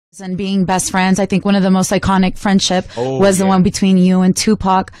And being best friends, I think one of the most iconic friendship was the one between you and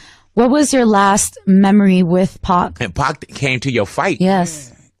Tupac. What was your last memory with Pac? And Pac came to your fight.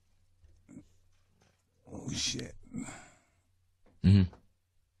 Yes. Oh, shit. Mm-hmm.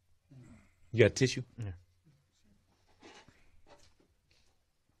 You got tissue? Yeah.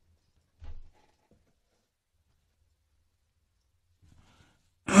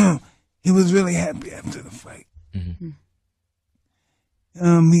 He was really happy after the fight. Mm-hmm.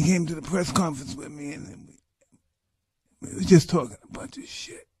 He came to the press conference with me, and then we were just talking a bunch of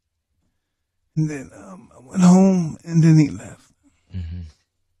shit. And then I went home, and then he left. Mm-hmm.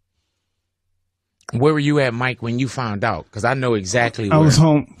 Where were you at, Mike, when you found out? Because I know exactly where. I was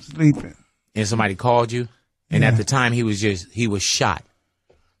home sleeping. And somebody called you? And at the time, he was shot.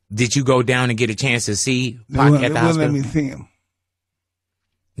 Did you go down and get a chance to see Pac at the hospital? Let me see him.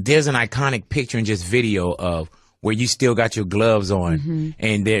 There's an iconic picture and just video of where you still got your gloves on,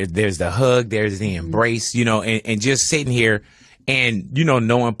 and there's the hug, there's the embrace, you know, and just sitting here and, you know,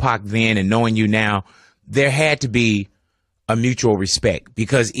 knowing Pac then and knowing you now, there had to be a mutual respect,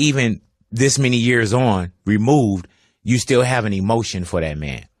 because even this many years on, removed, you still have an emotion for that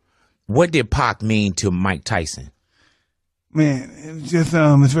man. What did Pac mean to Mike Tyson? Man, it was just,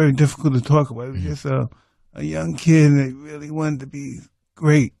 it's very difficult to talk about. It was just a young kid that really wanted to be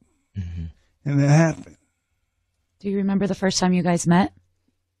great, and that happened. Do you remember the first time you guys met?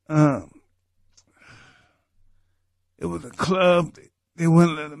 It was a club. They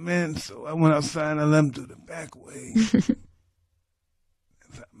wouldn't let him in, so I went outside and I let him through the back way. I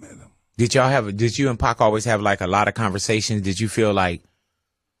met him. Did you and Pac always have like a lot of conversations? Did you feel like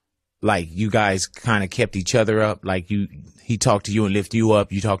you guys kind of kept each other up? Like he talked to you and lift you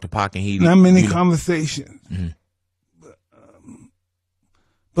up. You talked to Pac and he. Not many conversations,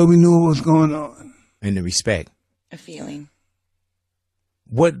 but we knew what was going on. And the respect. A feeling.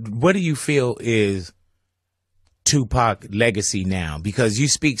 What do you feel is Tupac legacy now? Because you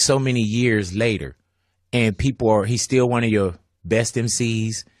speak so many years later, and he's still one of your best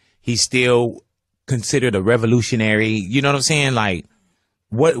MCs. He's still considered a revolutionary. You know what I'm saying? Like,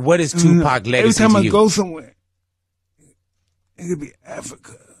 what is Tupac legacy every time to I you? go somewhere, it could be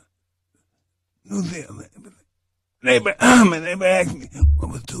Africa, New Zealand. They ask me,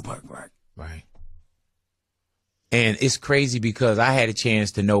 what was Tupac like? Right. And it's crazy because I had a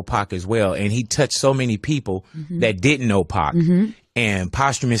chance to know Pac as well, and he touched so many people that didn't know Pac, and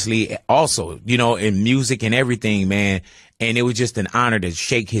posthumously also, you know, in music and everything, man. And it was just an honor to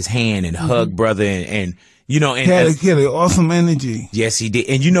shake his hand and hug brother, and you know, and he had an awesome energy. Yes, he did.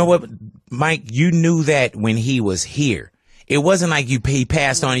 And you know what, Mike, you knew that when he was here. It wasn't like he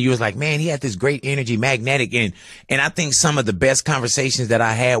passed on and you was like, man, he had this great energy, magnetic, and I think some of the best conversations that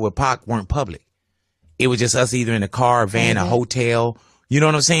I had with Pac weren't public. It was just us either in a car, a van, a hotel. You know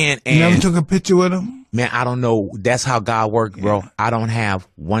what I'm saying? And you never took a picture with him? Man, I don't know. That's how God worked, bro. I don't have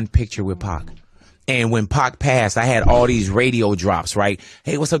one picture with Pac. And when Pac passed, I had all these radio drops, right?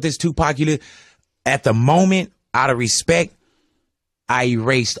 Hey, what's up, this Tupac? At the moment, out of respect, I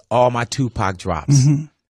erased all my Tupac drops.